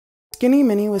Skinny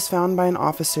Minnie was found by an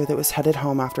officer that was headed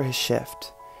home after his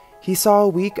shift. He saw a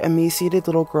weak, emaciated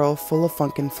little girl full of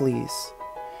funk and fleas.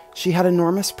 She had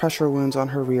enormous pressure wounds on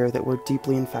her rear that were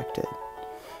deeply infected.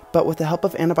 But with the help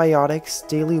of antibiotics,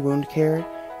 daily wound care,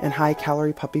 and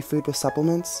high-calorie puppy food with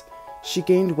supplements, she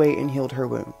gained weight and healed her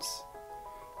wounds.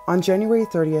 On January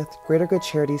 30th, Greater Good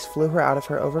Charities flew her out of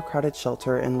her overcrowded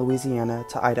shelter in Louisiana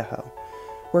to Idaho,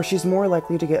 where she's more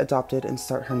likely to get adopted and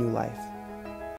start her new life.